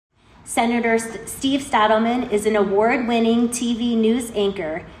Senator Steve Stadelman is an award-winning TV news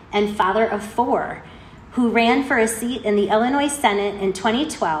anchor and father of 4 who ran for a seat in the Illinois Senate in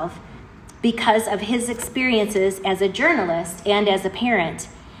 2012 because of his experiences as a journalist and as a parent,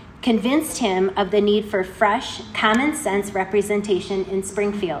 convinced him of the need for fresh, common sense representation in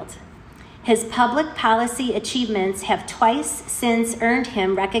Springfield. His public policy achievements have twice since earned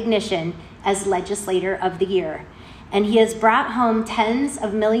him recognition as Legislator of the Year, and he has brought home tens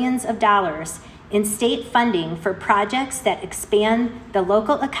of millions of dollars in state funding for projects that expand the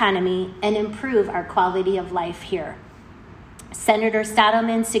local economy and improve our quality of life here. Senator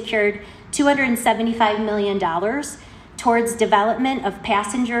Stadelman secured $275 million towards development of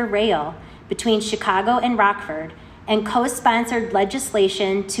passenger rail between Chicago and Rockford, and co-sponsored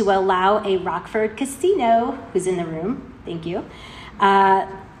legislation to allow a Rockford casino, who's in the room, thank you,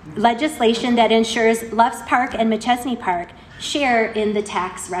 legislation that ensures Loves Park and McChesney Park share in the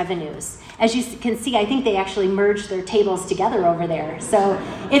tax revenues. As you can see, I think they actually merged their tables together over there. So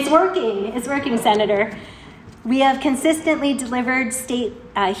it's working, Senator. We have consistently delivered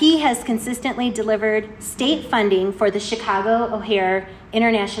he has consistently delivered state funding for the Chicago O'Hare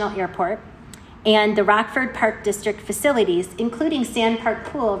International Airport and the Rockford Park District facilities, including Sand Park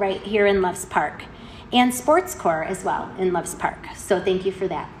Pool right here in Loves Park, and Sports Corps as well in Loves Park. So thank you for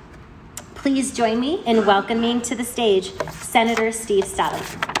that. Please join me in welcoming to the stage Senator Steve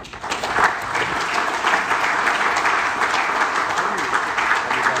Stadelman.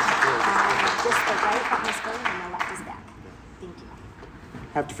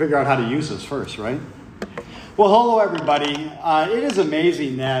 Have to figure out how to use this first, right? Well, hello, everybody. It is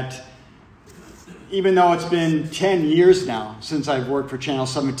amazing that even though it's been 10 years now since I've worked for Channel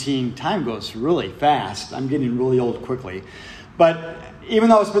 17, time goes really fast. I'm getting really old quickly. But even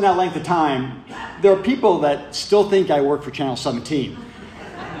though it's been that length of time, there are people that still think I work for Channel 17.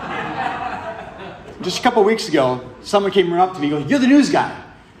 Just a couple of weeks ago, someone came up to me and goes, "You're the news guy."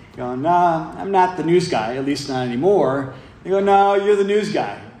 I go, "No, I'm not the news guy, at least not anymore." They go, "No, you're the news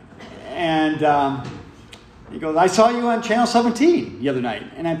guy." And he goes, "I saw you on Channel 17 the other night."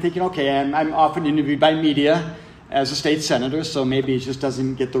 And I'm thinking, okay, I'm often interviewed by media as a state senator, so maybe he just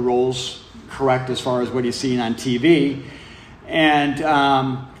doesn't get the roles correct as far as what he's seeing on TV. And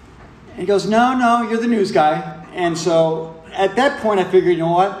he goes, no, you're the news guy. And so at that point, I figured, you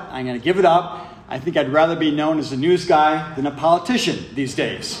know what? I'm going to give it up. I think I'd rather be known as a news guy than a politician these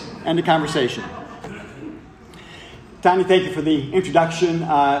days. End of conversation. Tanya, thank you for the introduction.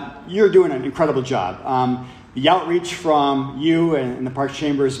 You're doing an incredible job. The outreach from you and the Parks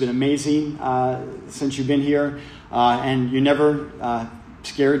Chamber has been amazing since you've been here. And you're never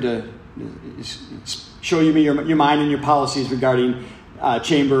scared to show you your mind and your policies regarding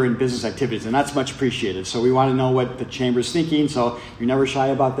chamber and business activities, and that's much appreciated. So we want to know what the chamber's thinking, so you're never shy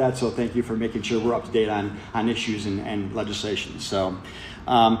about that, so thank you for making sure we're up to date on issues and legislation. So,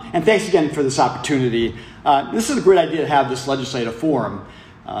 and thanks again for this opportunity. This is a great idea to have this legislative forum.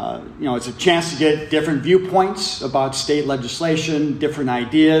 It's a chance to get different viewpoints about state legislation, different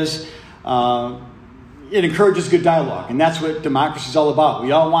ideas. It encourages good dialogue, and that's what democracy is all about.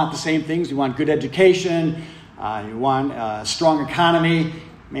 We all want the same things. We want good education. You want a strong economy.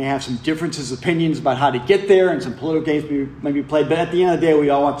 May have some differences of opinions about how to get there, and some political games may be played. But at the end of the day, we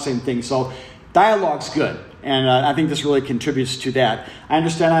all want the same thing. So dialogue's good, and I think this really contributes to that. I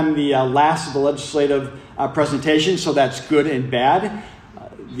understand I'm the last of the legislative presentation, so that's good and bad.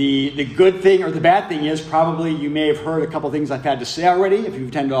 The good thing or the bad thing is probably you may have heard a couple things I've had to say already if you've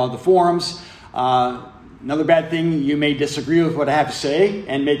attended all the forums. Another bad thing, you may disagree with what I have to say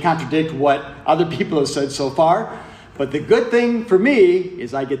and may contradict what other people have said so far. But the good thing for me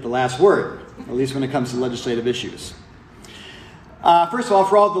is I get the last word, at least when it comes to legislative issues. First of all,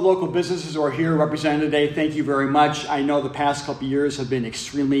 for all the local businesses who are here represented today, thank you very much. I know the past couple of years have been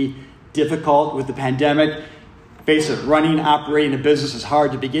extremely difficult with the pandemic. Face it, operating a business is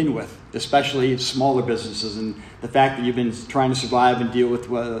hard to begin with, especially smaller businesses, and the fact that you've been trying to survive and deal with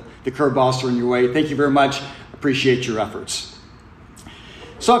the curveballs thrown your way. Thank you very much. Appreciate your efforts.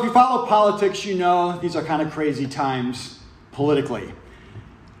 So if you follow politics, you know these are kind of crazy times politically.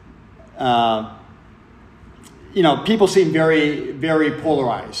 People seem very, very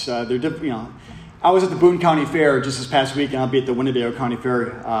polarized. I was at the Boone County Fair just this past week, and I'll be at the Winnebago County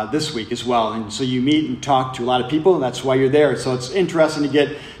Fair this week as well. And so you meet and talk to a lot of people, and that's why you're there. So it's interesting to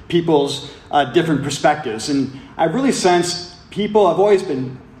get people's different perspectives. And I really sense people have always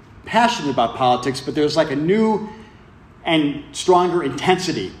been passionate about politics, but there's like a new and stronger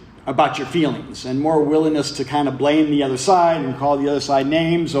intensity about your feelings and more willingness to kind of blame the other side and call the other side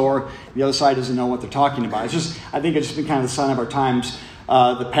names, or the other side doesn't know what they're talking about. I think it's just been kind of the sign of our times.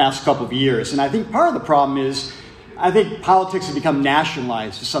 the past couple of years. And I think part of the problem is, I think politics have become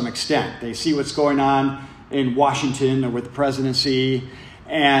nationalized to some extent. They see what's going on in Washington or with the presidency,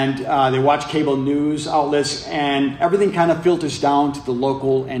 and they watch cable news outlets, and everything kind of filters down to the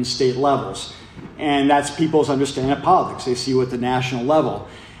local and state levels. And that's people's understanding of politics. They see what the national level.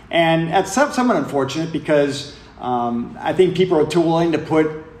 And that's somewhat unfortunate because I think people are too willing to put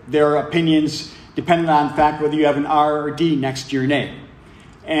their opinions dependent on the fact whether you have an R or D next to your name.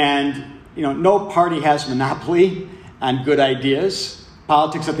 And no party has monopoly on good ideas.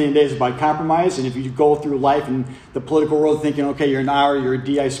 Politics at the end of the day is about compromise, and if you go through life in the political world thinking, okay, you're an R, you're a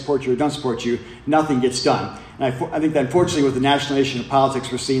D, I support you or don't support you, nothing gets done. And I think that unfortunately with the nationalization of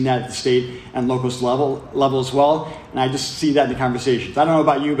politics, we're seeing that at the state and local level as well, and I just see that in the conversations. I don't know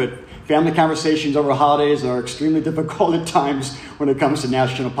about you, but family conversations over holidays are extremely difficult at times when it comes to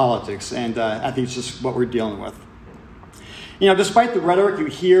national politics, and I think it's just what we're dealing with. Despite the rhetoric you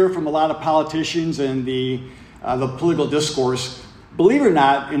hear from a lot of politicians and the political discourse, believe it or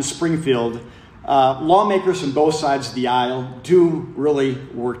not, in Springfield, lawmakers from both sides of the aisle do really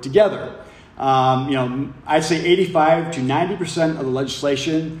work together. I'd say 85 to 90% of the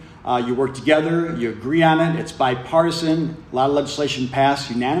legislation, you work together, you agree on it, it's bipartisan, a lot of legislation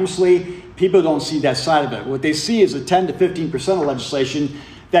passed unanimously. People don't see that side of it. What they see is the 10 to 15% of legislation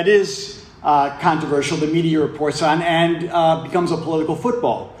that is controversial, the media reports on, and becomes a political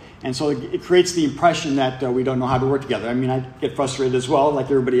football. And so it creates the impression that we don't know how to work together. I mean, I get frustrated as well, like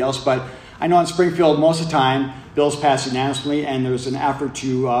everybody else, but I know in Springfield, most of the time, bills pass unanimously, and there's an effort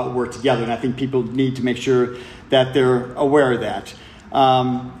to work together. And I think people need to make sure that they're aware of that.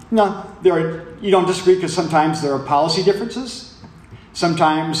 You don't disagree because sometimes there are policy differences.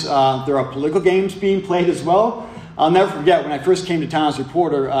 Sometimes there are political games being played as well. I'll never forget when I first came to town as a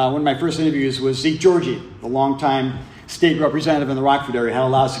reporter, one of my first interviews was Zeke Georgie, the longtime state representative in the Rockford area, had a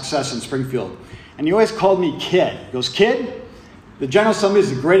lot of success in Springfield. And he always called me Kid. He goes, "Kid, the General Assembly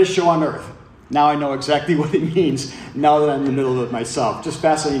is the greatest show on earth." Now I know exactly what it means now that I'm in the middle of it myself. Just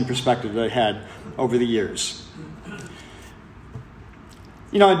fascinating perspective that I had over the years.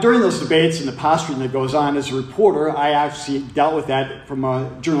 During those debates and the posturing that goes on as a reporter, I actually dealt with that from a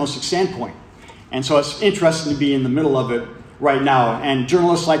journalistic standpoint. And so it's interesting to be in the middle of it right now. And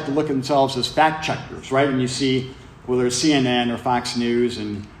journalists like to look at themselves as fact checkers, right? And you see, whether it's CNN or Fox News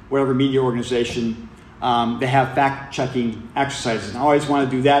and whatever media organization, they have fact-checking exercises. And I always want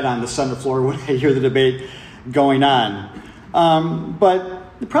to do that on the Senate floor when I hear the debate going on.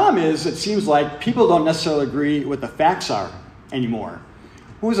 But the problem is, it seems like people don't necessarily agree what the facts are anymore.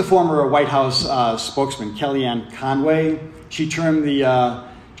 Who was a former White House spokesman, Kellyanne Conway? She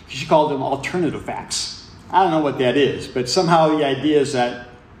called them alternative facts. I don't know what that is, but somehow the idea is that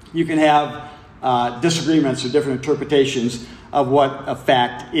you can have disagreements or different interpretations of what a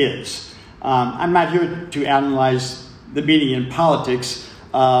fact is. I'm not here to analyze the media and politics,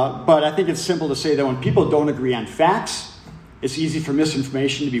 but I think it's simple to say that when people don't agree on facts, it's easy for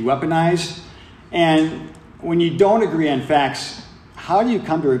misinformation to be weaponized. And when you don't agree on facts, how do you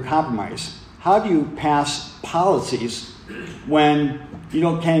come to a compromise? How do you pass policies when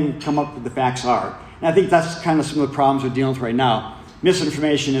you can't come up with the facts are? And I think that's kind of some of the problems we're dealing with right now.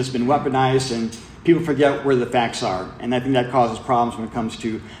 Misinformation has been weaponized, and people forget where the facts are. And I think that causes problems when it comes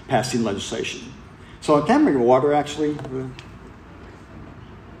to passing legislation. So can I bring water, actually?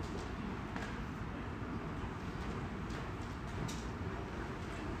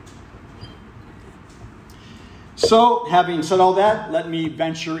 So, having said all that, let me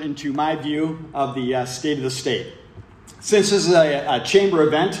venture into my view of the state of the state. Since this is a chamber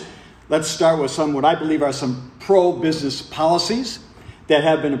event, let's start with what I believe are some pro-business policies that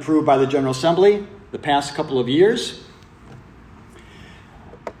have been approved by the General Assembly the past couple of years.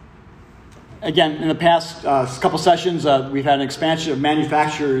 Again, in the past couple sessions, we've had an expansion of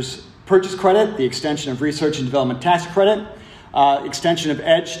manufacturers' purchase credit, the extension of research and development tax credit, extension of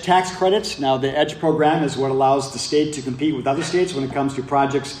EDGE tax credits. Now, the EDGE program is what allows the state to compete with other states when it comes to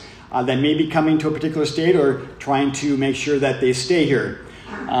projects that may be coming to a particular state or trying to make sure that they stay here.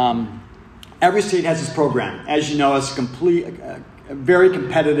 Every state has its program. As you know, it's a very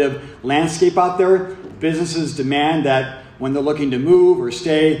competitive landscape out there. Businesses demand that when they're looking to move or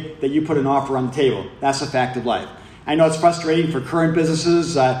stay, that you put an offer on the table. That's a fact of life. I know it's frustrating for current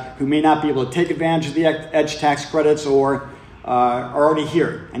businesses who may not be able to take advantage of the EDGE tax credits or are already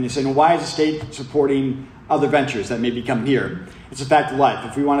here. And you're saying, well, why is the state supporting other ventures that may be coming here? It's a fact of life.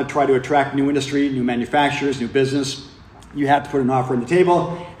 If we want to try to attract new industry, new manufacturers, new business, you have to put an offer on the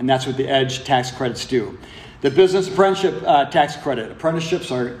table, and that's what the EDGE tax credits do. The business apprenticeship tax credit.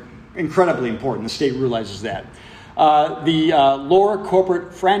 Apprenticeships are incredibly important. The state realizes that. the lower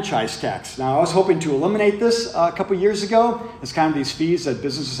corporate franchise tax. Now, I was hoping to eliminate this a couple years ago. It's kind of these fees that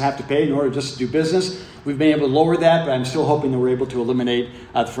businesses have to pay in order just to do business. We've been able to lower that, but I'm still hoping that we're able to eliminate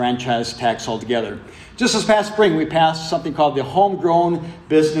the franchise tax altogether. Just this past spring, we passed something called the Homegrown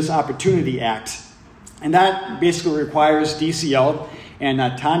Business Opportunity Act. And that basically requires DCO. And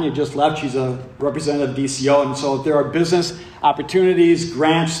Tanya just left. She's a representative of DCO. And so if there are business opportunities,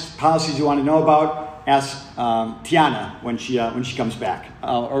 grants, policies you want to know about, ask Tiana when she comes back.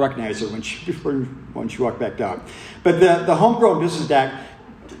 I'll recognize her when she walks back down. But the Homegrown Business Act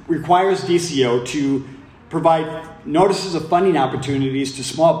requires DCO to provide notices of funding opportunities to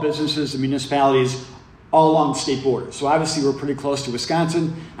small businesses and municipalities all along the state border. So obviously we're pretty close to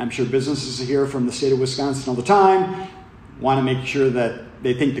Wisconsin. I'm sure businesses are here from the state of Wisconsin all the time. Want to make sure that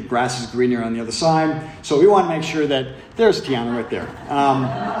they think the grass is greener on the other side. So we want to make sure that there's Tiana right there.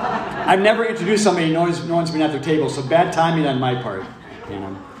 I've never introduced somebody, no one's been at their table, so bad timing on my part.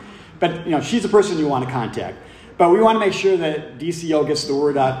 But she's the person you want to contact. But we want to make sure that DCO gets the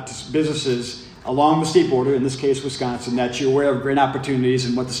word out to businesses along the state border, in this case Wisconsin, that you're aware of great opportunities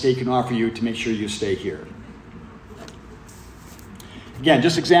and what the state can offer you to make sure you stay here. Again,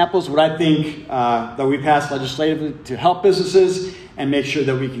 just examples of what I think that we passed legislatively to help businesses and make sure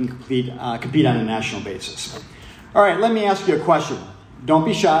that we can compete on a national basis. All right, let me ask you a question. Don't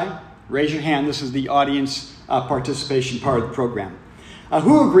be shy. Raise your hand. This is the audience participation part of the program.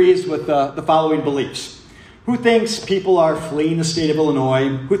 Who agrees with the following beliefs? Who thinks people are fleeing the state of Illinois?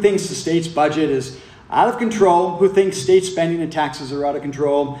 Who thinks the state's budget is out of control? Who thinks state spending and taxes are out of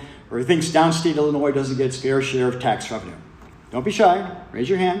control? Or who thinks downstate Illinois doesn't get its fair share of tax revenue? Don't be shy. Raise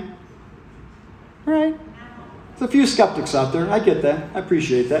your hand. All right. There's a few skeptics out there. I get that. I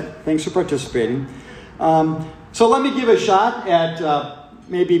appreciate that. Thanks for participating. So let me give a shot at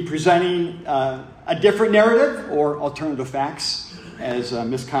maybe presenting a different narrative or alternative facts, as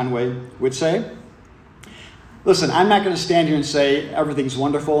Ms. Conway would say. Listen, I'm not going to stand here and say everything's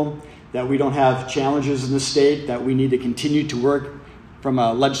wonderful, that we don't have challenges in the state, that we need to continue to work from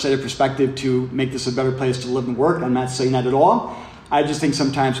a legislative perspective to make this a better place to live and work. I'm not saying that at all. I just think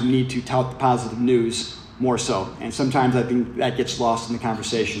sometimes we need to tout the positive news more so. And sometimes I think that gets lost in the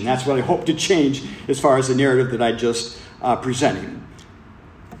conversation. That's what I hope to change as far as the narrative that I just presented.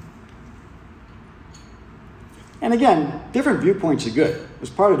 And again, different viewpoints are good. It's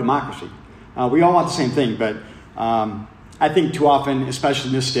part of democracy. We all want the same thing, but I think too often, especially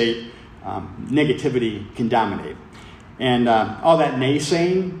in this state, negativity can dominate. And all that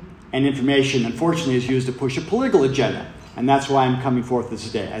naysaying and information, unfortunately, is used to push a political agenda. And that's why I'm coming forth this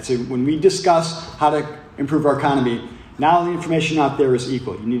today. I'd say when we discuss how to improve our economy, not all the information out there is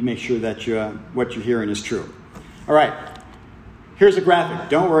equal. You need to make sure that what you're hearing is true. All right. Here's a graphic.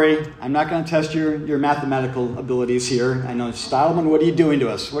 Don't worry. I'm not going to test your mathematical abilities here. I know, Stadelman, what are you doing to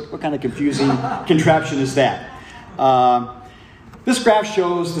us? What kind of confusing contraption is that? This graph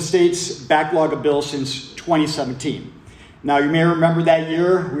shows the state's backlog of bills since 2017. Now, you may remember that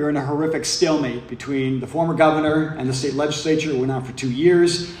year, we were in a horrific stalemate between the former governor and the state legislature. It went on for 2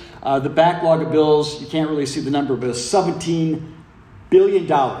 years. The backlog of bills, you can't really see the number, but it's $17 billion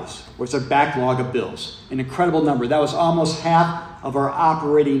was a backlog of bills. An incredible number. That was almost half of our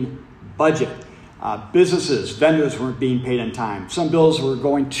operating budget. Businesses, vendors weren't being paid on time. Some bills were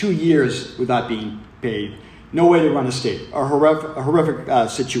going 2 years without being paid. No way to run a state. A horrific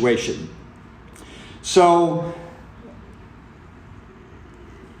situation. So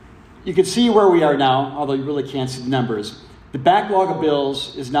you can see where we are now, although you really can't see the numbers. The backlog of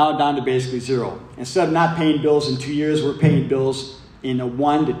bills is now down to basically zero. Instead of not paying bills in 2 years, we're paying bills in a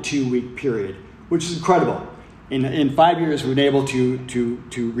 1 to 2 week period, which is incredible. In 5 years, we've been able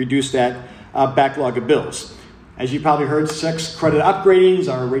to reduce that backlog of bills. As you probably heard, 6 credit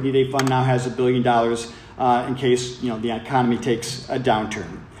upgradings. Our rainy day fund now has $1 billion in case the economy takes a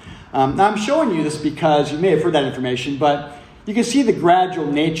downturn. Now I'm showing you this because you may have heard that information, but you can see the gradual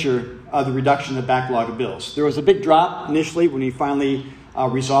nature of the reduction of the backlog of bills. There was a big drop initially when we finally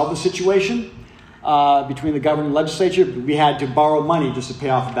resolved the situation between the governor and legislature. We had to borrow money just to pay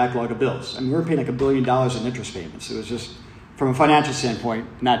off the backlog of bills. I mean, we were paying like $1 billion in interest payments. It was just, from a financial standpoint,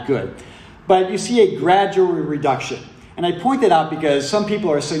 not good. But you see a gradual reduction. And I point that out because some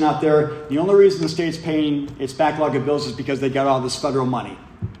people are saying out there, the only reason the state's paying its backlog of bills is because they got all this federal money.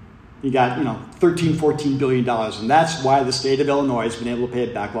 You got, $13, $14 billion, and that's why the state of Illinois has been able to pay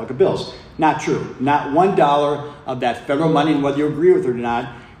a backlog of bills. Not true. Not $1 of that federal money, and whether you agree with it or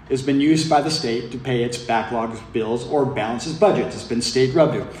not, has been used by the state to pay its backlog of bills or balance its budget. It's been state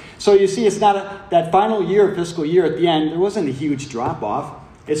revenue. So you see, it's not that final year, fiscal year at the end, there wasn't a huge drop-off.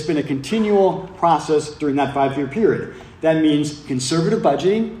 It's been a continual process during that 5-year period. That means conservative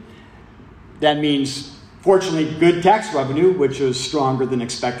budgeting. That means, fortunately, good tax revenue, which was stronger than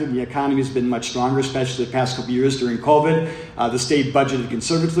expected. The economy has been much stronger, especially the past couple of years during COVID. The state budgeted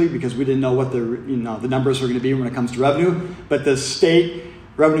conservatively because we didn't know what the numbers were going to be when it comes to revenue. But the state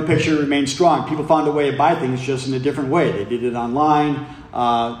revenue picture remained strong. People found a way to buy things just in a different way. They did it online.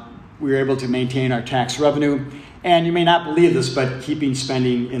 We were able to maintain our tax revenue. And you may not believe this, but keeping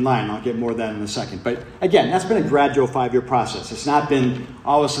spending in line. I'll get more of that in a second. But again, that's been a gradual 5-year process. It's not been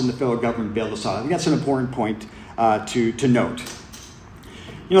all of a sudden the federal government bailed us out. I think that's an important point to note.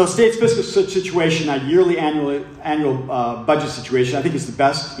 The state's fiscal situation, a yearly annual budget situation, I think is the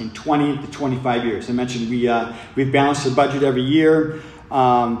best in 20 to 25 years. I mentioned we've balanced the budget every year.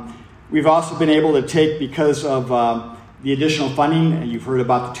 We've also been able to take, because of the additional funding, and you've heard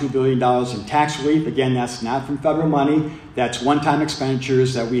about the $2 billion in tax relief. Again, that's not from federal money. That's one-time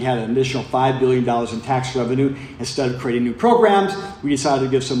expenditures that we had an additional $5 billion in tax revenue. Instead of creating new programs, we decided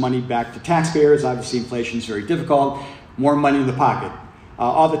to give some money back to taxpayers. Obviously, inflation is very difficult. More money in the pocket.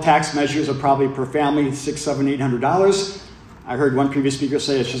 All the tax measures are probably per family $600, $700, $800. I heard one previous speaker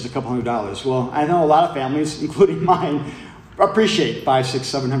say it's just a couple $100. Well, I know a lot of families, including mine, appreciate $500,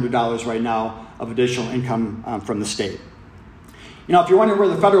 $600, $700 right now of additional income from the state. If you're wondering where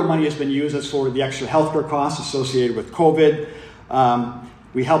the federal money has been used, it's for the extra healthcare costs associated with COVID.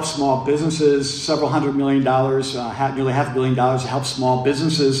 We help small businesses, several $100 million, nearly $500 million to help small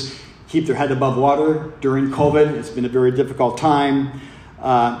businesses keep their head above water during COVID. It's been a very difficult time.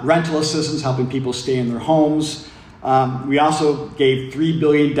 Rental assistance, helping people stay in their homes. We also gave $3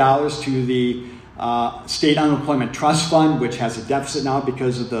 billion to the State Unemployment Trust Fund, which has a deficit now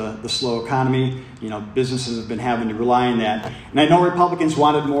because of the slow economy. Businesses have been having to rely on that. And I know Republicans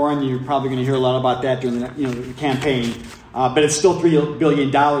wanted more, and you're probably going to hear a lot about that during the campaign. But it's still $3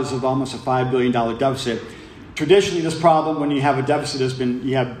 billion of almost a $5 billion deficit. Traditionally, this problem, when you have a deficit, has been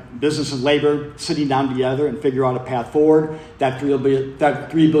you have business and labor sitting down together and figure out a path forward. That $3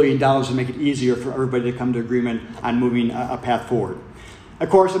 billion will make it easier for everybody to come to agreement on moving a path forward. Of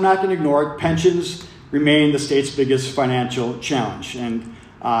course, I'm not going to ignore it. Pensions remain the state's biggest financial challenge. And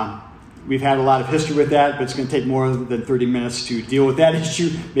we've had a lot of history with that, but it's going to take more than 30 minutes to deal with that issue.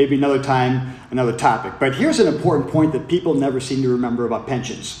 Maybe another time, another topic. But here's an important point that people never seem to remember about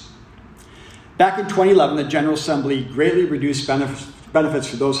pensions. Back in 2011, the General Assembly greatly reduced benefits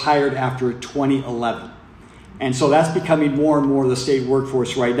for those hired after 2011. And so that's becoming more and more of the state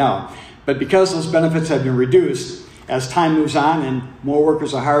workforce right now. But because those benefits have been reduced, as time moves on and more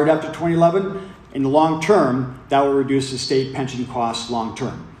workers are hired after 2011, in the long term, that will reduce the state pension costs long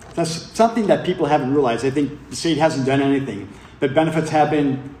term. That's something that people haven't realized. I think the state hasn't done anything, but benefits have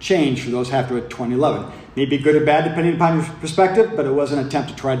been changed for those after 2011. Maybe good or bad depending upon your perspective, but it was an attempt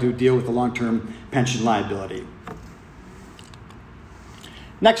to try to deal with the long-term pension liability.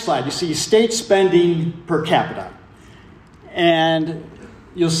 Next slide, you see state spending per capita. And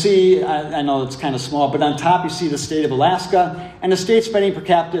you'll see, I know it's kind of small, but on top you see the state of Alaska. And the state spending per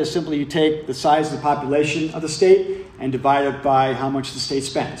capita is simply you take the size of the population of the state and divide it by how much the state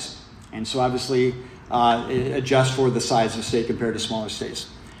spends. And so obviously it adjusts for the size of the state compared to smaller states.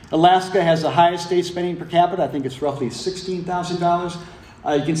 Alaska has the highest state spending per capita. I think it's roughly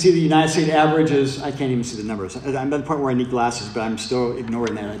 $16,000. You can see the United States average is, I can't even see the numbers. I'm at the point where I need glasses, but I'm still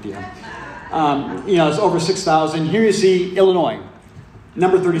ignoring that idea. It's over 6,000. Here you see Illinois.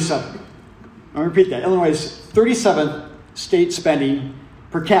 Number 37. I'll repeat that. Illinois is 37th state spending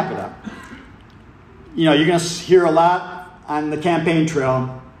per capita. You're going to hear a lot on the campaign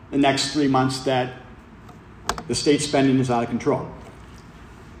trail the next 3 months that the state spending is out of control.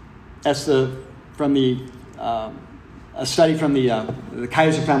 That's a study from the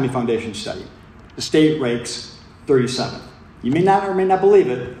Kaiser Family Foundation study. The state ranks 37th. You may not or may not believe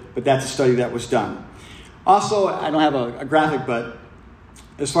it, but that's a study that was done. Also, I don't have a graphic, but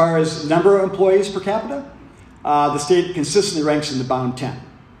as far as number of employees per capita, the state consistently ranks in the bottom 10.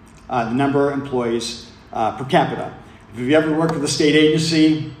 The number of employees per capita. If you've ever worked with a state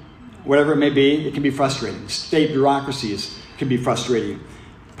agency, whatever it may be, it can be frustrating. State bureaucracies can be frustrating.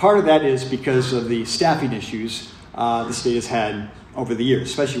 Part of that is because of the staffing issues the state has had over the years,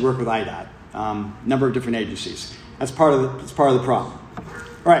 especially work with IDOT, number of different agencies. That's part of the problem.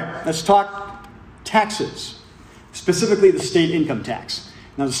 All right, let's talk taxes, specifically the state income tax.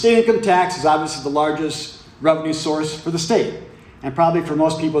 Now, the state income tax is obviously the largest revenue source for the state, and probably for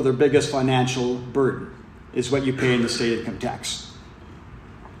most people, their biggest financial burden is what you pay in the state income tax.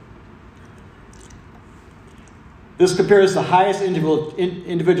 This compares the highest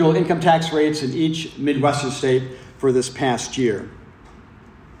individual income tax rates in each Midwestern state for this past year.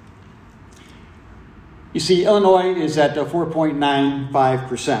 see, Illinois is at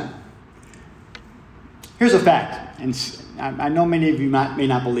 4.95%. Here's a fact, and I know many of you may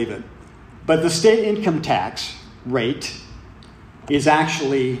not believe it, but the state income tax rate is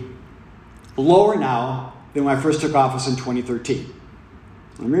actually lower now than when I first took office in 2013.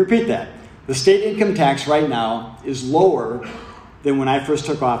 Let me repeat that. The state income tax right now is lower than when I first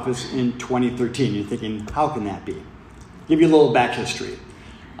took office in 2013. You're thinking, how can that be? Give you a little back history.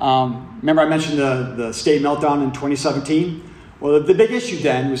 Remember I mentioned the state meltdown in 2017? Well, the big issue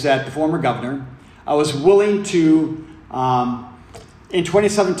then was that the former governor was willing to, in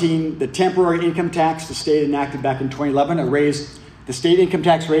 2017, the temporary income tax the state enacted back in 2011, it raised the state income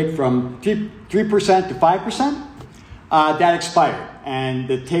tax rate from 3% to 5%. That expired, and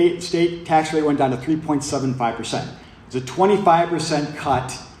the state tax rate went down to 3.75%. It's a 25%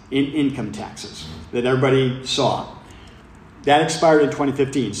 cut in income taxes that everybody saw. That expired in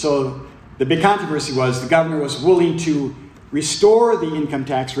 2015. So the big controversy was the governor was willing to restore the income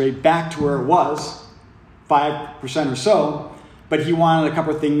tax rate back to where it was, 5% or so, but he wanted a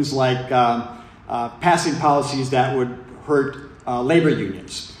couple of things like passing policies that would hurt labor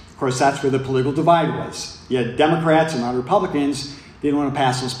unions. Of course, that's where the political divide was. You had Democrats and Republicans, they didn't want to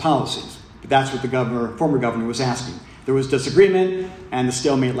pass those policies. But that's what the former governor was asking. There was disagreement, and the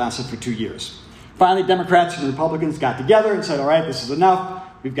stalemate lasted for 2 years. Finally, Democrats and Republicans got together and said, all right, this is enough.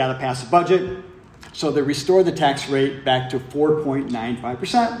 We've got to pass a budget. So they restored the tax rate back to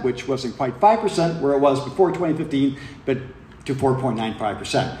 4.95%, which wasn't quite 5% where it was before 2015, but to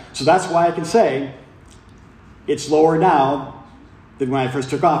 4.95%. So that's why I can say it's lower now than when I first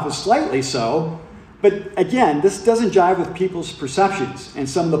took office, slightly so. But again, this doesn't jive with people's perceptions and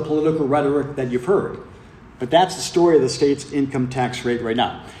some of the political rhetoric that you've heard. But that's the story of the state's income tax rate right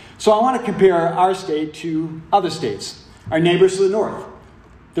now. So I want to compare our state to other states, our neighbors to the north.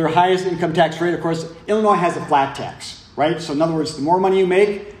 Their highest income tax rate, of course, Illinois has a flat tax, right? So in other words, the more money you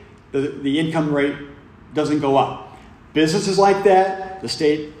make, the income rate doesn't go up. Businesses like that, the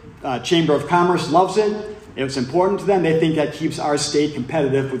state Chamber of Commerce loves it. It's important to them. They think that keeps our state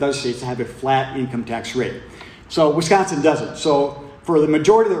competitive with other states to have a flat income tax rate. So Wisconsin doesn't. So for the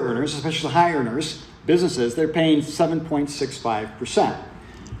majority of the earners, especially the high earners, businesses, they're paying 7.65%.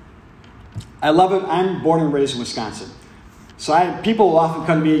 I love it. I'm born and raised in Wisconsin. So people will often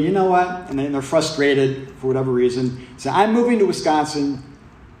come to me, you know what, and they're frustrated for whatever reason. So I'm moving to Wisconsin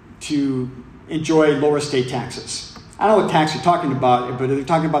to enjoy lower state taxes. I don't know what tax you're talking about, but if they're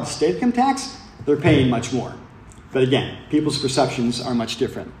talking about the state income tax, they're paying much more. But again, people's perceptions are much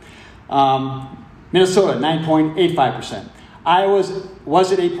different. Minnesota, 9.85%. Iowa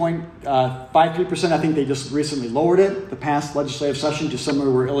was at 8.53%. I think they just recently lowered it, the past legislative session, to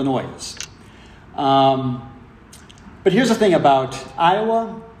similar where Illinois is. But here's the thing about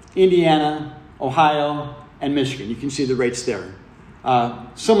Iowa, Indiana, Ohio, and Michigan. You can see the rates there.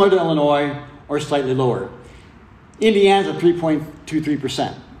 Similar to Illinois or slightly lower. Indiana's at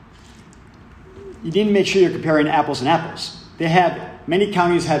 3.23%. You need to make sure you're comparing apples and apples. Many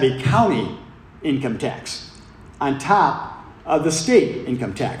counties have a county income tax on top of the state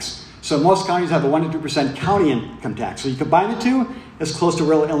income tax. So most counties have a 1% to 2% county income tax. So you combine the two, it's close to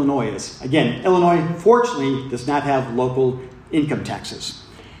where Illinois is. Again, Illinois, fortunately, does not have local income taxes.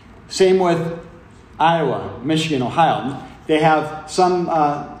 Same with Iowa, Michigan, Ohio. They have some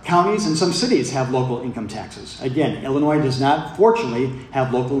counties and some cities have local income taxes. Again, Illinois does not, fortunately,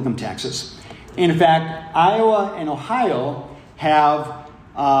 have local income taxes. In fact, Iowa and Ohio have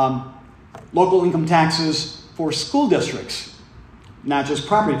local income taxes for school districts, not just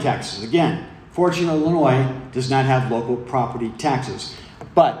property taxes. Again, fortunately, Illinois does not have local property taxes.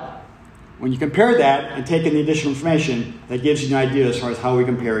 But when you compare that and take in the additional information, that gives you an idea as far as how we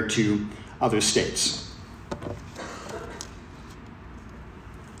compare it to other states.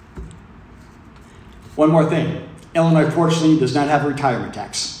 One more thing. Illinois, fortunately, does not have a retirement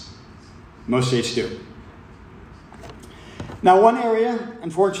tax. Most states do. Now, one area,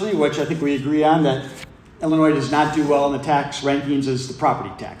 unfortunately, which I think we agree on, that Illinois does not do well in the tax rankings is the property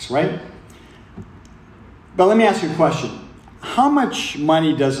tax, right? But let me ask you a question. How much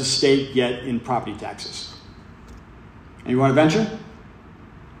money does a state get in property taxes? And you want to venture?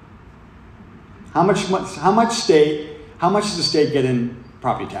 How much does the state get in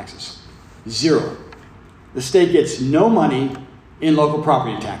property taxes? Zero. The state gets no money in local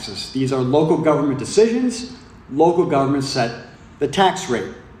property taxes. These are local government decisions. Local governments set the tax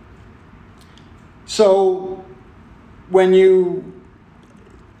rate. So when you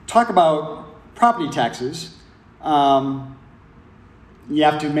talk about property taxes, you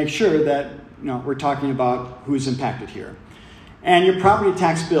have to make sure that we're talking about who's impacted here. And your property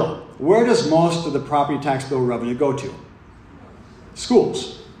tax bill. Where does most of the property tax bill revenue go to?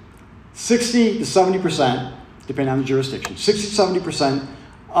 Schools. 60 to 70%, depending on the jurisdiction, 60 to 70%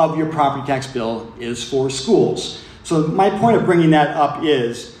 of your property tax bill is for schools. So my point of bringing that up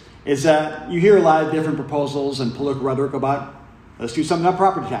is that you hear a lot of different proposals and political rhetoric about, let's do something about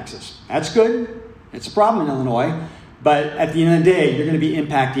property taxes. That's good. It's a problem in Illinois. But at the end of the day, you're going to be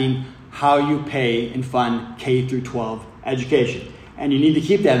impacting how you pay and fund K through 12 education. And you need to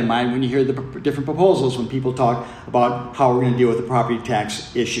keep that in mind when you hear the different proposals when people talk about how we're going to deal with the property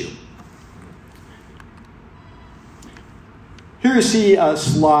tax issue. Here you see a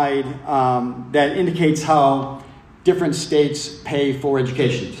slide that indicates how different states pay for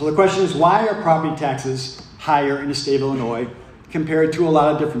education. So the question is, why are property taxes higher in the state of Illinois compared to a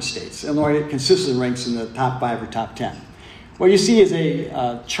lot of different states? Illinois consistently ranks in the top 5 or top 10. What you see is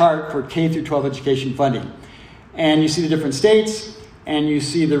a chart for K through 12 education funding. And you see the different states, and you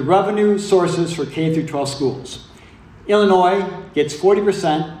see the revenue sources for K through 12 schools. Illinois gets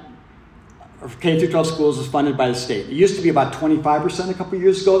 40% of K through 12 schools is funded by the state. It used to be about 25% a couple of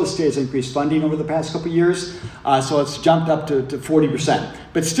years ago. The state has increased funding over the past couple of years, so it's jumped up to 40%.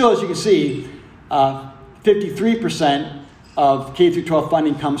 But still, as you can see, 53% of K through 12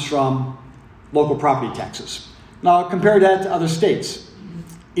 funding comes from local property taxes. Now, compare that to other states.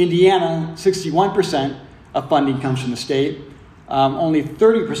 Indiana, 61% of funding comes from the state. Only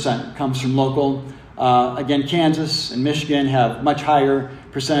 30% comes from local. Again, Kansas and Michigan have much higher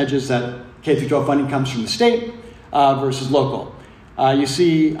percentages that K through 12 funding comes from the state versus local. You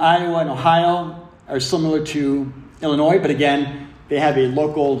see Iowa and Ohio are similar to Illinois, but again, they have a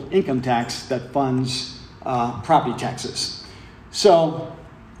local income tax that funds property taxes. So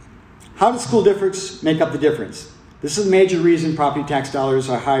how do school districts make up the difference? This is a major reason property tax dollars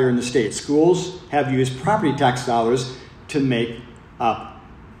are higher in the state. Schools have used property tax dollars to make up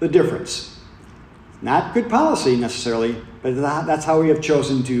the difference. Not good policy necessarily, but that's how we have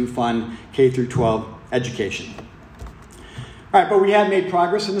chosen to fund K through 12 education. All right, but we have made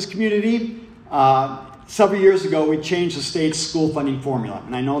progress in this community. Several years ago, we changed the state's school funding formula.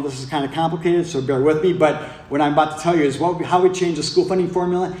 And I know this is kind of complicated, so bear with me, but what I'm about to tell you is how we changed the school funding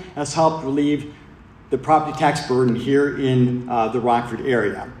formula has helped relieve the property tax burden here in the Rockford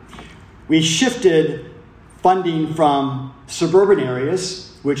area. We shifted funding from suburban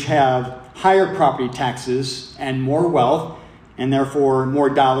areas, which have higher property taxes and more wealth, and therefore more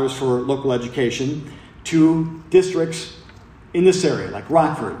dollars for local education, to districts in this area, like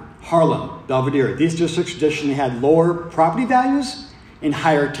Rockford, Harlem, Belvedere. These districts traditionally had lower property values and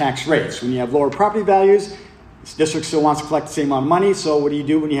higher tax rates. When you have lower property values, this district still wants to collect the same amount of money, so what do you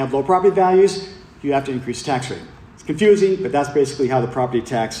do when you have low property values? You have to increase the tax rate. It's confusing, but that's basically how the property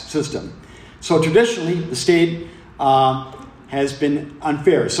tax system. So traditionally, the state has been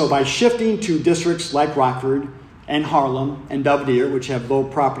unfair. So by shifting to districts like Rockford and Harlem and Belvedere, which have low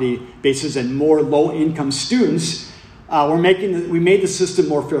property bases and more low-income students, we made the system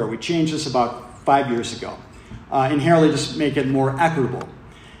more fair. We changed this about 5 years ago, inherently just make it more equitable.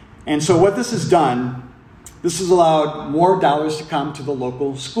 And so what this has done, this has allowed more dollars to come to the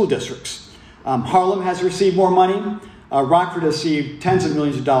local school districts. Harlem has received more money. Rockford has received tens of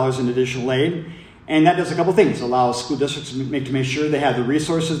millions of dollars in additional aid. And that does a couple things. It allows school districts to make sure they have the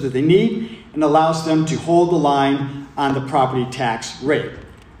resources that they need, and allows them to hold the line on the property tax rate.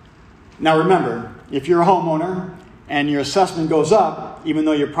 Now remember, if you're a homeowner and your assessment goes up, even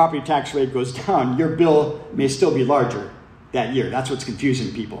though your property tax rate goes down, your bill may still be larger that year. That's what's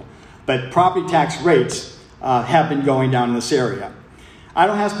confusing people. But property tax rates have been going down in this area. I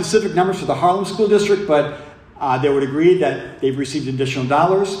don't have specific numbers for the Harlem School District, but they would agree that they've received additional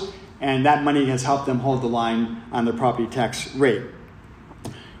dollars, and that money has helped them hold the line on their property tax rate.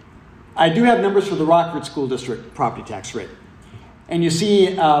 I do have numbers for the Rockford School District property tax rate. And you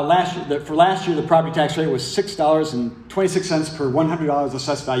see for last year, the property tax rate was $6.26 per $100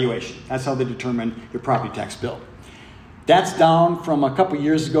 assessed valuation. That's how they determine your property tax bill. That's down from a couple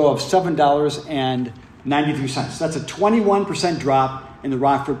years ago of $7.93. That's a 21% drop in the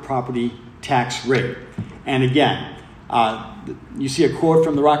Rockford property tax rate. And again, you see a quote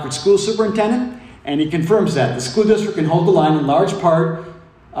from the Rockford School Superintendent, and he confirms that the school district can hold the line in large part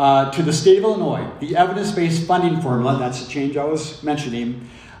to the state of Illinois, the evidence-based funding formula, that's the change I was mentioning,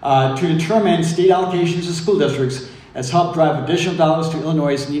 to determine state allocations to school districts has helped drive additional dollars to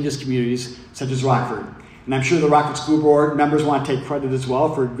Illinois' neediest communities, such as Rockford. And I'm sure the Rockford School Board members want to take credit as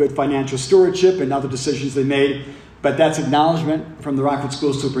well for good financial stewardship and other decisions they made But that's acknowledgement from the Rockford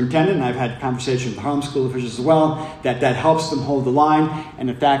School Superintendent, and I've had conversations with the Harlem School officials as well, that helps them hold the line. And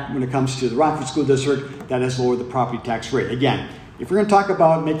in fact, when it comes to the Rockford School District, that has lowered the property tax rate. Again, if we're going to talk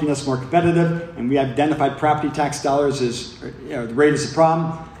about making us more competitive, and we have identified property tax dollars as, the rate is a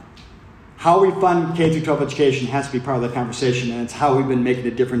problem, how we fund K-12 education has to be part of that conversation, and it's how we've been making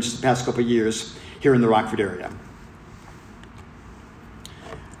a difference the past couple of years here in the Rockford area.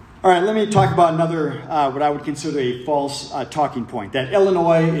 All right, let me talk about another, what I would consider a false talking point, that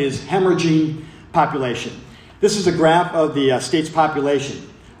Illinois is hemorrhaging population. This is a graph of the state's population.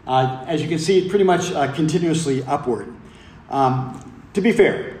 As you can see, pretty much continuously upward. To be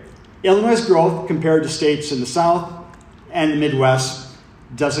fair, Illinois' growth compared to states in the South and the Midwest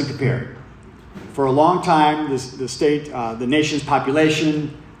doesn't compare. For a long time, the nation's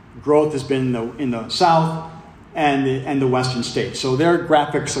population growth has been in the South and the Western states. So their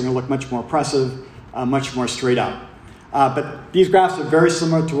graphics are going to look much more impressive, much more straight out. But these graphs are very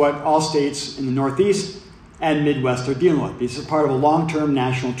similar to what all states in the Northeast and Midwest are dealing with. This is part of a long-term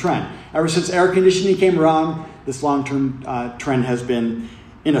national trend. Ever since air conditioning came around, this long-term trend has been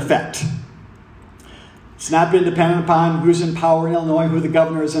in effect. It's not been dependent upon who's in power in Illinois, who the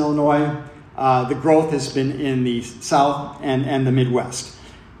governor is in Illinois. The growth has been in the South and the Midwest.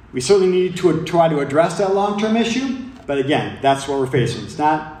 We certainly need to try to address that long-term issue, but again, that's what we're facing. It's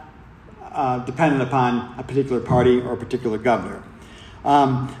not dependent upon a particular party or a particular governor.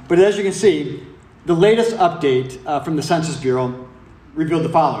 But as you can see, the latest update from the Census Bureau revealed the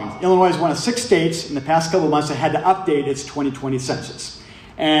following. Illinois is one of 6 states in the past couple of months that had to update its 2020 census.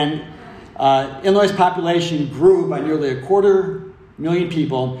 And Illinois' population grew by nearly 250,000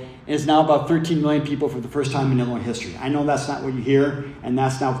 people, and is now about 13 million people for the first time in Illinois history. I know that's not what you hear, and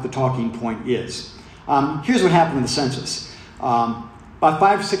that's not what the talking point is. Here's what happened in the census. About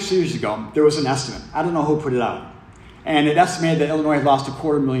 5 or 6 years ago, there was an estimate. I don't know who put it out. And it estimated that Illinois had lost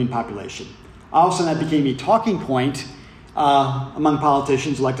 250,000 population. All of a sudden, that became a talking point among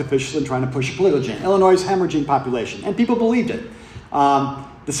politicians, elected officials, and trying to push a political agenda. Illinois is hemorrhaging population, and people believed it.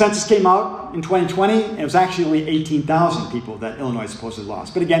 The census came out in 2020, and it was actually only 18,000 people that Illinois supposedly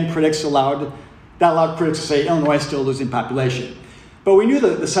lost. But again, that allowed critics to say Illinois is still losing population. But we knew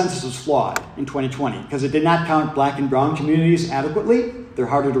that the census was flawed in 2020 because it did not count black and brown communities adequately. They're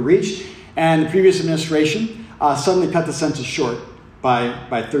harder to reach. And the previous administration suddenly cut the census short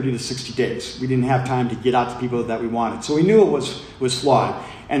by 30 to 60 days. We didn't have time to get out to people that we wanted. So we knew it was flawed.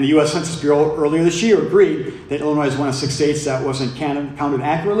 And the U.S. Census Bureau earlier this year agreed that Illinois is one of 6 states that wasn't counted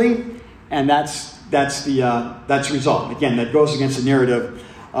accurately, and that's the result. Again, that goes against the narrative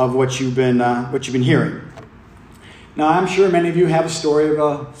of what you've been hearing. Now, I'm sure many of you have a story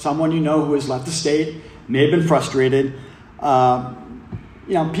of someone you know who has left the state, may have been frustrated.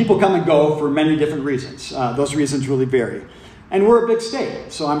 People come and go for many different reasons. Those reasons really vary. And we're a big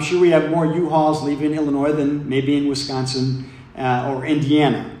state, so I'm sure we have more U-Hauls leaving Illinois than maybe in Wisconsin or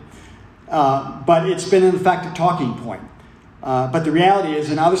Indiana. But it's been, in fact, a talking point. But the reality is,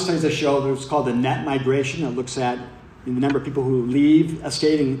 in other studies that show, there's called the net migration. It looks at the number of people who leave a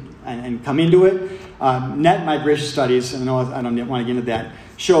state and come into it. Net migration studies, and I don't want to get into that,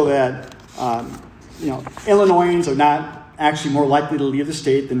 show that Illinoisans are not actually more likely to leave the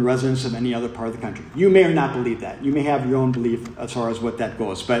state than residents of any other part of the country. You may or not believe that. You may have your own belief as far as what that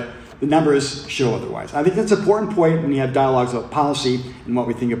goes, but the numbers show otherwise. I think that's an important point when you have dialogues about policy and what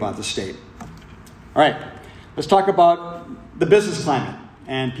we think about the state. All right, let's talk about the business climate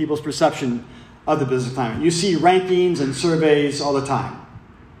and people's perception of the business climate. You see rankings and surveys all the time.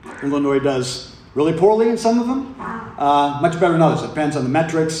 Illinois does really poorly in some of them, much better in others. It depends on the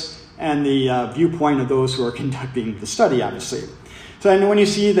metrics and the viewpoint of those who are conducting the study, obviously. So when you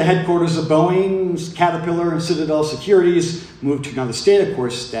see the headquarters of Boeing, Caterpillar, and Citadel Securities move to another state, of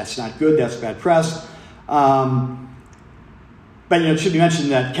course, that's not good. That's bad press. But it should be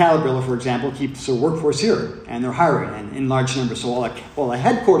mentioned that Caterpillar, for example, keeps their workforce here, and they're hiring in large numbers. So while a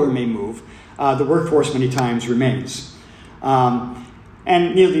headquarter may move, the workforce many times remains.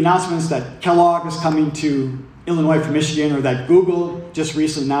 And the announcements that Kellogg is coming to Illinois from Michigan, or that Google just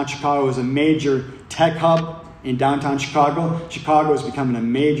recently announced Chicago is a major tech hub in downtown Chicago. Chicago is becoming a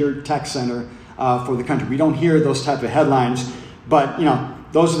major tech center for the country. We don't hear those type of headlines, but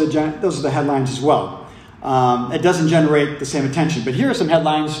those are the headlines as well. It doesn't generate the same attention. But here are some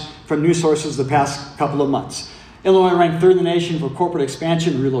headlines from news sources the past couple of months. Illinois ranked 3rd in the nation for corporate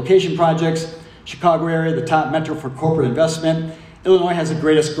expansion and relocation projects. Chicago area, the top metro for corporate investment. Illinois has the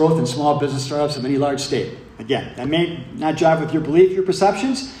greatest growth in small business startups of any large state. Again, that may not jive with your belief, your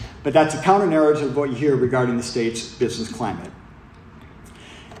perceptions, but that's a counter-narrative of what you hear regarding the state's business climate.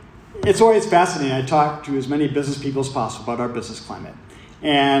 it's always fascinating. I talk to as many business people as possible about our business climate.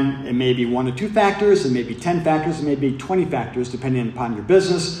 And it may be 1 or 2 factors, it may be 10 factors, it may be 20 factors, depending upon your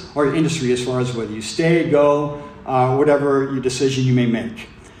business or your industry, as far as whether you stay, go, whatever your decision you may make.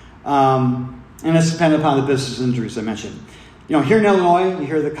 And it's dependent upon the business industries I mentioned. You know, here in Illinois, you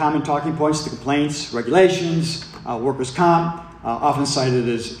hear the common talking points, the complaints, regulations, workers' comp, often cited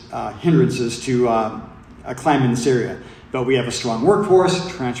as hindrances to climate in this area. But we have a strong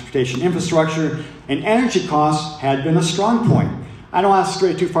workforce, transportation infrastructure, and energy costs had been a strong point. I don't want to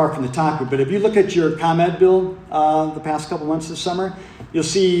stray too far from the topic, but if you look at your ComEd bill the past couple months this summer, you'll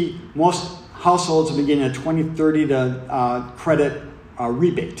see most households have been getting a $20, $30 credit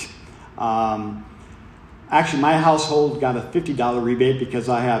rebate. Actually, my household got a $50 rebate because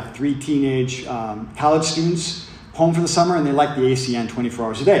I have 3 teenage college students home for the summer, and they like the AC on 24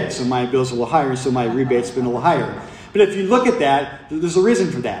 hours a day. So my bill's a little higher, so my rebate's been a little higher. But if you look at that, there's a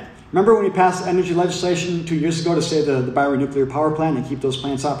reason for that. Remember when we passed energy legislation 2 years ago to save the bionuclear power plant and keep those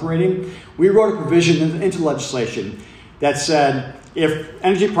plants operating? We wrote a provision into legislation that said if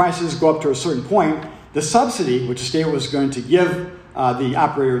energy prices go up to a certain point, the subsidy, which the state was going to give the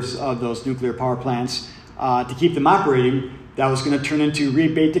operators of those nuclear power plants to keep them operating, that was going to turn into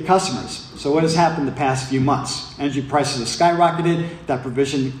rebate to customers. So what has happened the past few months? Energy prices have skyrocketed, that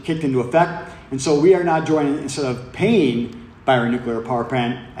provision kicked into effect, and so we are now joining, instead of paying by our nuclear power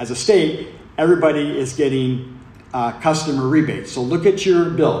plant as a state, everybody is getting customer rebates. So look at your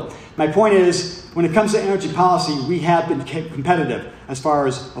bill. My point is, when it comes to energy policy, we have been competitive as far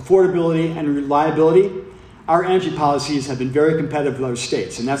as affordability and reliability. Our energy policies have been very competitive with other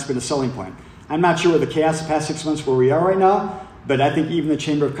states, and that's been a selling point. I'm not sure with the chaos the past 6 months where we are right now, but I think even the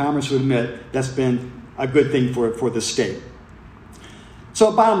Chamber of Commerce would admit that's been a good thing for the state.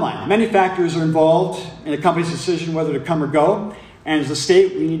 So bottom line, many factors are involved in a company's decision whether to come or go. And as a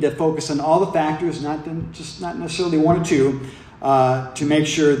state, we need to focus on all the factors, not necessarily 1 or 2, to make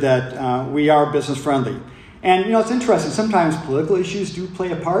sure that we are business friendly. And you know, it's interesting, sometimes political issues do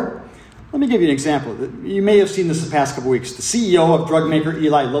play a part. Let me give you an example. You may have seen this the past couple weeks. The CEO of drug maker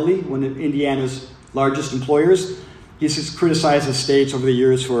Eli Lilly, one of Indiana's largest employers, he's criticized the states over the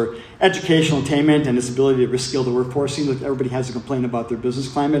years for educational attainment and its ability to reskill the workforce. Seems like everybody has a complaint about their business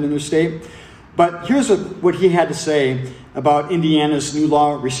climate in their state. But here's what he had to say about Indiana's new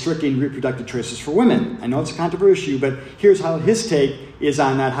law restricting reproductive choices for women. I know it's a controversial issue, but here's how his take is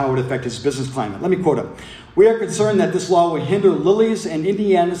on that, how it would affect his business climate. Let me quote him. "We are concerned that this law will hinder Lilly's and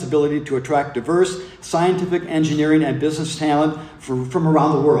Indiana's ability to attract diverse scientific, engineering, and business talent from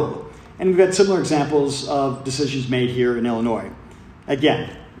around the world." And we've had similar examples of decisions made here in Illinois. Again,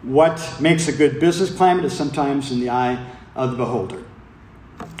 what makes a good business climate is sometimes in the eye of the beholder.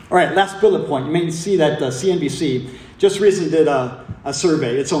 All right, last bullet point. You may see that CNBC just recently did a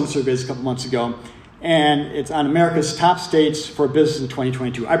survey, its own surveys a couple months ago, and it's on America's top states for business in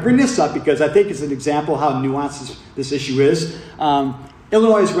 2022. I bring this up because I think it's an example how nuanced this issue is.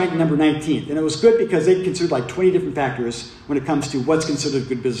 Illinois is ranked number 19th, and it was good because they considered like 20 different factors when it comes to what's considered a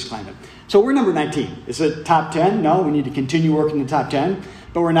good business climate. So we're number 19. Is it top 10? No, we need to continue working in the top 10,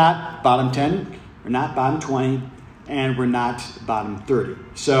 but we're not bottom 10, we're not bottom 20, and we're not bottom 30.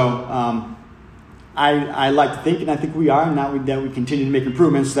 So I like to think, and I think we are, and now that we continue to make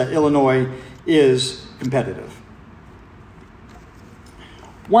improvements, that Illinois is competitive.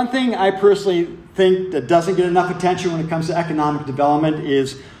 One thing I personally think that doesn't get enough attention when it comes to economic development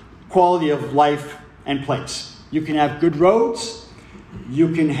is quality of life and place. You can have good roads, you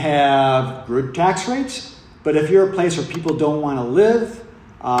can have good tax rates, but if you're a place where people don't want to live,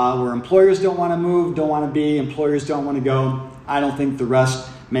 where employers don't want to move, don't want to be, employers don't want to go, I don't think the rest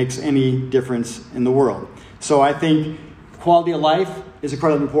makes any difference in the world. So I think quality of life is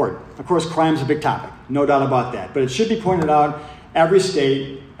incredibly important. Of course, crime is a big topic, no doubt about that. But it should be pointed out, every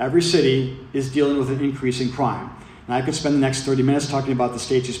state, every city is dealing with an increase in crime. And I could spend the next 30 minutes talking about the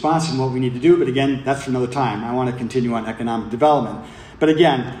state's response and what we need to do, but again, that's for another time. I want to continue on economic development. But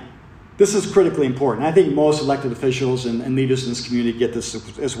again, this is critically important. I think most elected officials and leaders in this community get this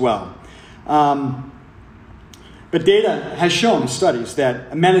as well. But data has shown in studies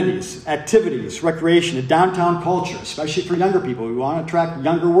that amenities, activities, recreation, a downtown culture, especially for younger people, we want to attract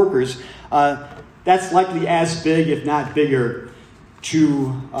younger workers, that's likely as big, if not bigger,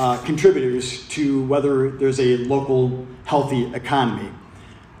 to contributors to whether there's a local healthy economy.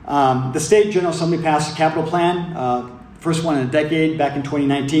 The State General Assembly passed a capital plan, first one in a decade, back in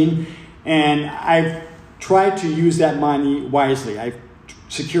 2019, and I've tried to use that money wisely. I've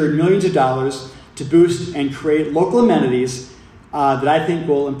secured millions of dollars to boost and create local amenities that I think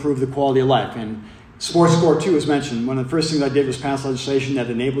will improve the quality of life. And Sports Score 2 was mentioned. One of the first things I did was pass legislation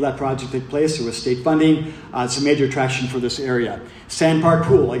that enabled that project to take place. There was state funding. It's a major attraction for this area. Sand Park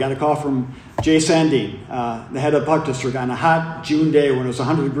Pool. I got a call from Jay Sandine, the head of the Park District, on a hot June day when it was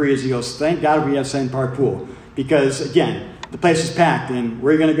 100 degrees. He goes, thank God we have Sand Park Pool. Because, again, the place is packed, and where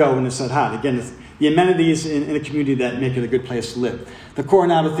are you going to go when it's that hot? Again, it's the amenities in a community that make it a good place to live. The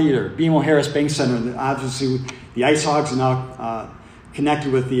Coronado Theater, BMO Harris Bank Center, obviously the Ice Hogs are now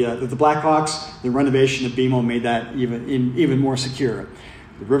connected with the Blackhawks. The renovation of BMO made that even more secure.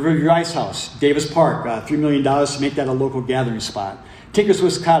 The Riverview Ice House, Davis Park, $3 million to make that a local gathering spot. Tinker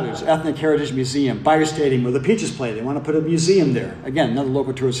Swiss Cottage, Ethnic Heritage Museum, Buyer Stadium where the Peaches play. They want to put a museum there. Again, another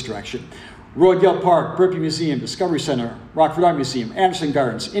local tourist attraction. Royal Gale Park, Burpee Museum, Discovery Center, Rockford Art Museum, Anderson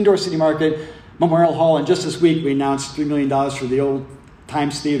Gardens, Indoor City Market, Memorial Hall, and just this week we announced $3 million for the old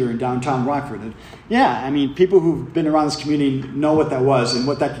Times Theater in downtown Rockford. And yeah, I mean, people who've been around this community know what that was and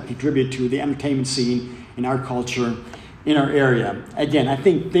what that can contribute to the entertainment scene and our culture in our area. Again, I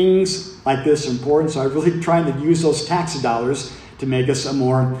think things like this are important, so I'm really trying to use those tax dollars to make us a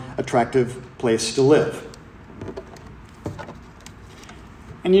more attractive place to live.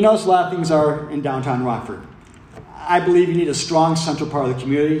 And you notice a lot of things are in downtown Rockford. I believe you need a strong central part of the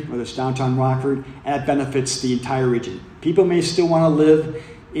community, whether it's downtown Rockford, and that benefits the entire region. People may still want to live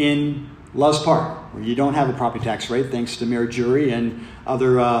in Loves Park, where you don't have a property tax rate, thanks to Mayor Jury and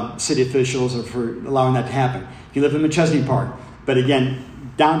other city officials for allowing that to happen. You live in McChesney Park, but again,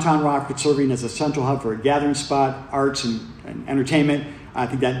 downtown Rockford serving as a central hub for a gathering spot, arts and entertainment, I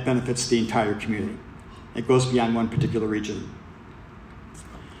think that benefits the entire community. It goes beyond one particular region.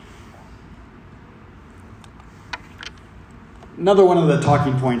 Another one of the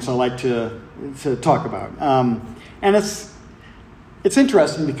talking points I like to talk about, and it's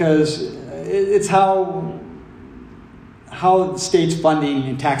interesting because it's how the state's funding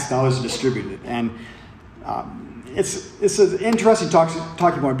and tax dollars are distributed, and it's an interesting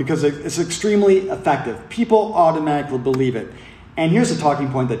talking point because it's extremely effective. People automatically believe it, and here's a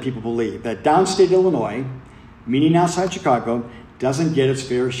talking point that people believe: that downstate Illinois, meaning outside Chicago, doesn't get its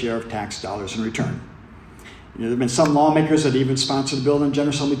fair share of tax dollars in return. There have been some lawmakers that even sponsored a bill in the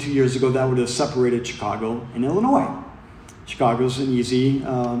General Assembly 2 years ago that would have separated Chicago and Illinois. Chicago's an easy,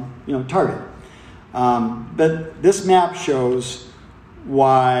 target. But this map shows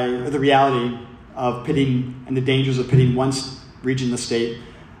why the reality of pitting and the dangers of pitting one region of the state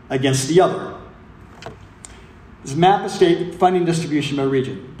against the other. This is a map of state funding distribution by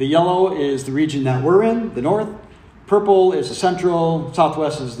region. The yellow is the region that we're in, the north. Purple is the central.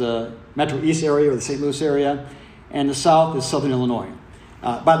 Southwest is the Metro East area or the St. Louis area, and the south is Southern Illinois.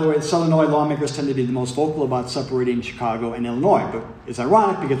 By the way, the Southern Illinois lawmakers tend to be the most vocal about separating Chicago and Illinois, but it's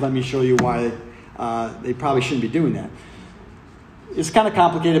ironic because let me show you why they probably shouldn't be doing that. It's kind of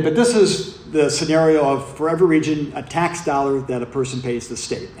complicated, but this is the scenario of, for every region, a tax dollar that a person pays the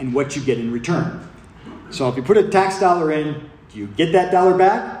state and what you get in return. So if you put a tax dollar in, do you get that dollar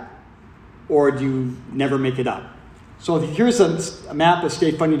back, or do you never make it up? So here's a map of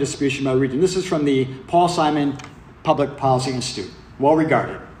state funding distribution by region. This is from the Paul Simon Public Policy Institute. Well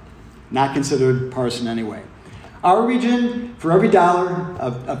regarded, not considered partisan anyway. Our region, for every dollar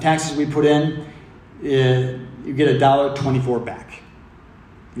of taxes we put in, you get $1.24 back.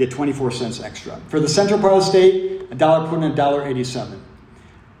 You get 24 cents extra. For the central part of the state, $1 put in, $1.87.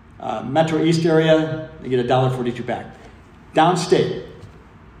 Metro East area, you get $1.42 back. Downstate,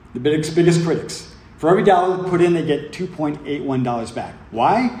 the biggest critics. For every dollar put in, they get $2.81 back.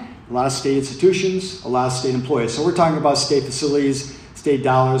 Why? A lot of state institutions, a lot of state employees. So we're talking about state facilities, state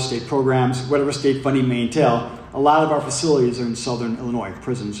dollars, state programs, whatever state funding may entail. A lot of our facilities are in Southern Illinois.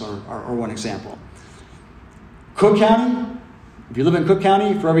 Prisons are one example. Cook County, if you live in Cook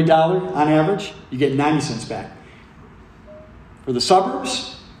County, for every dollar, on average, you get 90 cents back. For the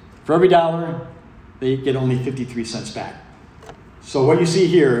suburbs, for every dollar, they get only 53 cents back. So what you see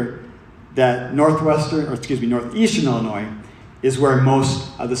here, that northeastern Illinois is where most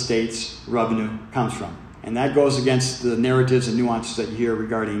of the state's revenue comes from. And that goes against the narratives and nuances that you hear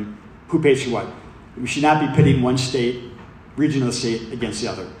regarding who pays for what. We should not be pitting one state, region of the state, against the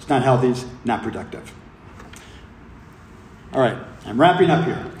other. It's not healthy, it's not productive. All right, I'm wrapping up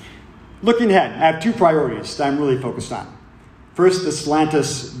here. Looking ahead, I have two priorities that I'm really focused on. First, the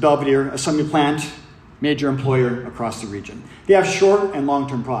Stellantis Belvedere assembly plant, major employer across the region. They have short and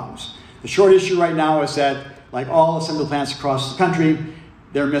long-term problems. The short issue right now is that, like all assembly plants across the country,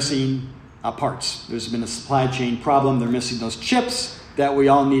 they're missing parts. There's been a supply chain problem. They're missing those chips that we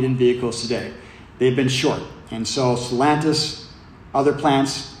all need in vehicles today. They've been short. And so Stellantis, other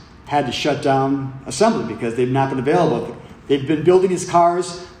plants, had to shut down assembly because they've not been available. They've been building these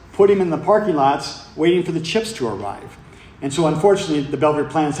cars put him in the parking lots waiting for the chips to arrive. And so unfortunately, the Belvidere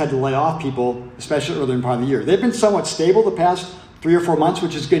plants had to lay off people, especially earlier in part of the year. They've been somewhat stable the past 3 or 4 months,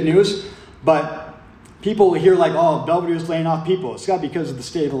 which is good news, but people hear like, oh, Belvidere is laying off people. It's got to be because of the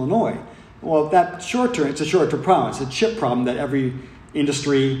state of Illinois. Well, that short term, it's a short-term problem. It's a chip problem that every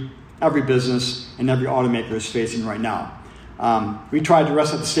industry, every business, and every automaker is facing right now. We tried to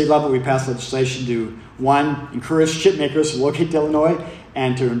rest at the state level. We passed legislation to, one, encourage chip makers to locate to Illinois,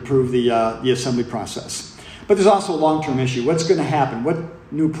 and to improve the assembly process. But there's also a long-term issue. What's going to happen? What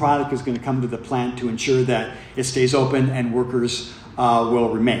new product is going to come to the plant to ensure that it stays open and workers will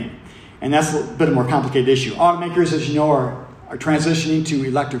remain? And that's a bit of a more complicated issue. Automakers, as you know, are transitioning to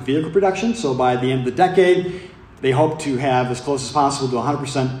electric vehicle production. So by the end of the decade, they hope to have as close as possible to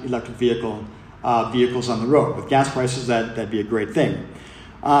 100% electric vehicles on the road. With gas prices, that'd be a great thing.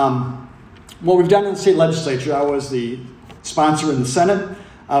 What we've done in the state legislature, I was the sponsor in the Senate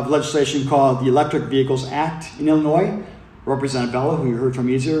of legislation called the Electric Vehicles Act in Illinois. Representative Bella, who you heard from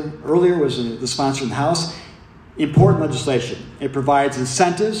earlier, was the sponsor in the House. Important legislation. It provides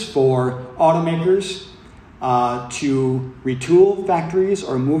incentives for automakers to retool factories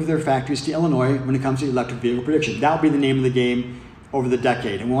or move their factories to Illinois when it comes to electric vehicle production. That will be the name of the game over the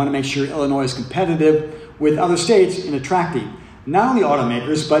decade. And we want to make sure Illinois is competitive with other states in attracting not only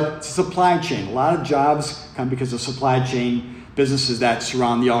automakers, but supply chain. A lot of jobs come because of supply chain businesses that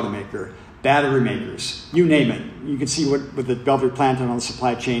surround the automaker, battery makers, you name it. You can see what the Belvidere plant and all the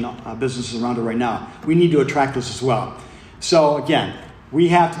supply chain businesses around it right now. We need to attract those as well. So again, we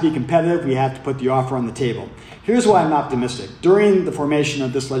have to be competitive. We have to put the offer on the table. Here's why I'm optimistic. During the formation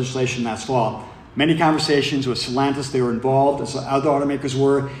of this legislation last fall, many conversations with Stellantis, they were involved, as other automakers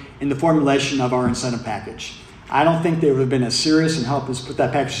were, in the formulation of our incentive package. I don't think they would have been as serious in helping us put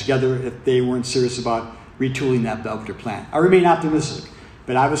that package together if they weren't serious about retooling that Belvidere plant. I remain optimistic,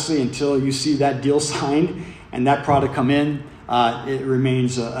 but obviously until you see that deal signed and that product come in, it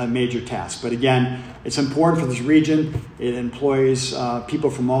remains a major task. But again, it's important for this region. It employs people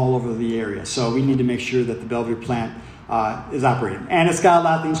from all over the area. So we need to make sure that the Belvidere plant is operating. And it's got a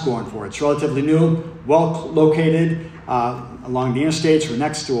lot of things going for it. It's relatively new, well located along the interstates. We're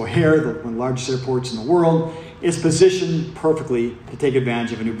next to O'Hare, one of the largest airports in the world. It's positioned perfectly to take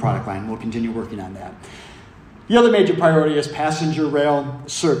advantage of a new product line. We'll continue working on that. The other major priority is passenger rail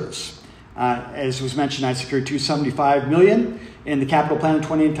service. As was mentioned, I secured $275 million in the capital plan in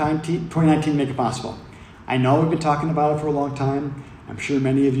 2019 to make it possible. I know we've been talking about it for a long time. I'm sure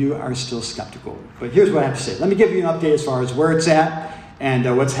many of you are still skeptical. But here's what I have to say. Let me give you an update as far as where it's at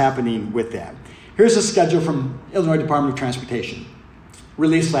and what's happening with that. Here's a schedule from Illinois Department of Transportation,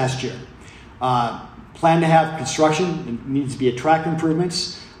 released last year. Plan to have construction. It needs to be track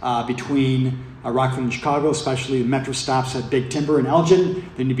improvements between Rockford and Chicago, especially the metro stops at Big Timber and Elgin.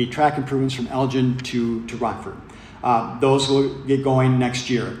 There need to be track improvements from Elgin to Rockford. Those will get going next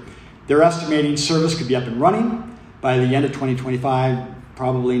year. They're estimating service could be up and running by the end of 2025,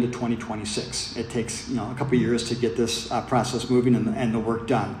 probably into 2026. It takes a couple of years to get this process moving and the work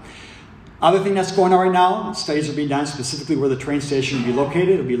done. Other thing that's going on right now, studies are being done specifically where the train station will be located.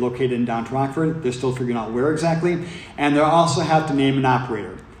 It will be located in downtown Rockford. They're still figuring out where exactly. And they'll also have to name an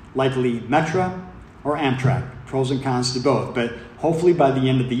operator, likely Metra or Amtrak. Pros and cons to both. But hopefully by the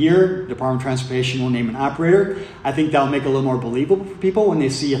end of the year, the Department of Transportation will name an operator. I think that'll make it a little more believable for people when they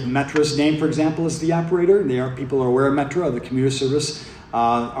see if Metra's name, for example, is the operator. People are aware of Metra, of the commuter service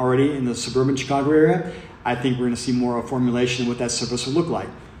already in the suburban Chicago area. I think we're going to see more of a formulation of what that service will look like.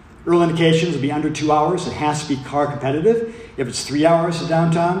 Early indications will be under 2 hours. It has to be car competitive. If it's 3 hours to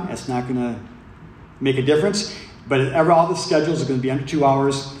downtown, it's not going to make a difference. But all the schedules are going to be under 2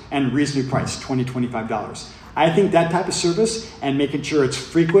 hours and reasonably priced, $20, $25. I think that type of service and making sure it's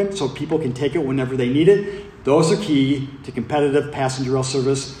frequent so people can take it whenever they need it, those are key to competitive passenger rail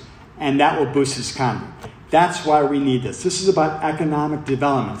service, and that will boost this economy. That's why we need this. This is about economic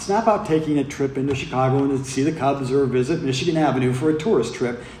development. It's not about taking a trip into Chicago and to see the Cubs or visit Michigan Avenue for a tourist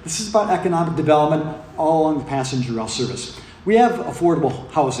trip. This is about economic development all along the passenger rail service. We have affordable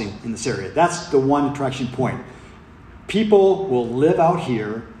housing in this area. That's the one attraction point. People will live out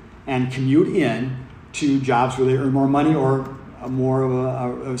here and commute in to jobs where they earn more money or more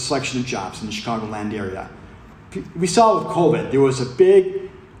of a selection of jobs in the Chicagoland area. We saw with COVID, there was a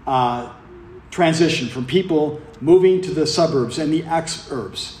big transition from people moving to the suburbs and the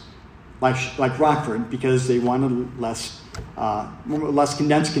ex-urbs, like Rockford, because they wanted less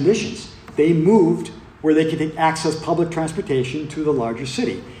condensed conditions. They moved where they could access public transportation to the larger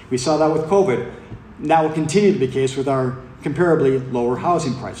city. We saw that with COVID. And that will continue to be the case with our comparably lower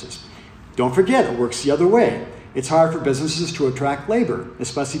housing prices. Don't forget, it works the other way. it's hard for businesses to attract labor,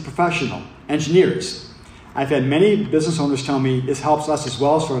 especially professional engineers. I've had many business owners tell me this helps us as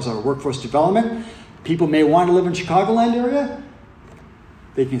well as far as our workforce development. People may want to live in Chicagoland area.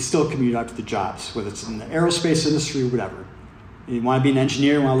 They can still commute out to the jobs, whether it's in the aerospace industry or whatever. You want to be an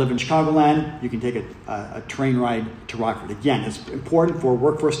engineer, you want to live in Chicagoland, you can take a train ride to Rockford. Again, it's important for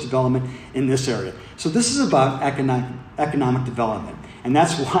workforce development in this area. So this is about economic development. And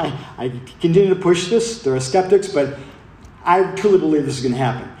that's why I continue to push this. There are skeptics, but I truly believe this is going to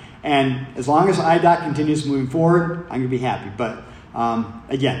happen. And as long as IDOT continues moving forward, I'm going to be happy. But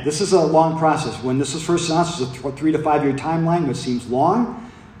again, this is a long process. When this was first announced, it was a 3 to 5 year timeline, which seems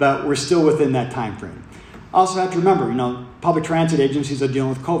long, but we're still within that time frame. Also have to remember, public transit agencies are dealing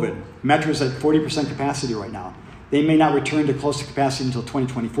with COVID. Metro's at 40% capacity right now. They may not return to close to capacity until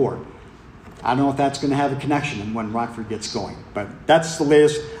 2024. I don't know if that's going to have a connection when Rockford gets going, but that's the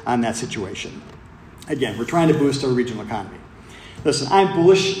latest on that situation. Again, we're trying to boost our regional economy. Listen, I'm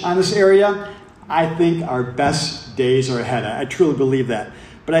bullish on this area. I think our best days are ahead. I truly believe that.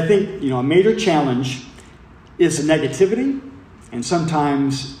 But I think, a major challenge is the negativity and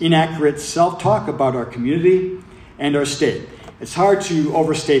sometimes inaccurate self-talk about our community and our state. It's hard to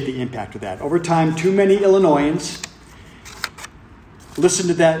overstate the impact of that. Over time, too many Illinoisans listen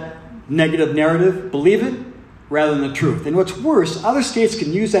to that negative narrative, believe it, rather than the truth. And what's worse, other states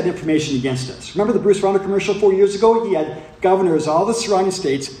can use that information against us. Remember the Bruce Rauner commercial 4 years ago? He had governors, all the surrounding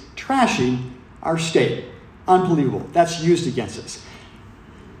states, trashing our state. Unbelievable. That's used against us.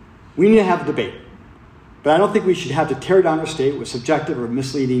 We need to have a debate. But I don't think we should have to tear down our state with subjective or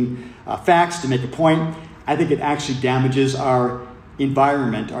misleading facts to make a point. I think it actually damages our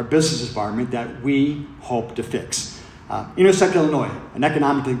environment, our business environment that we hope to fix. Intersect Illinois, an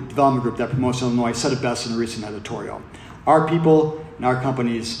economic development group that promotes Illinois, said it best in a recent editorial. Our people and our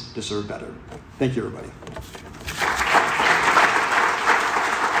companies deserve better. Thank you, everybody.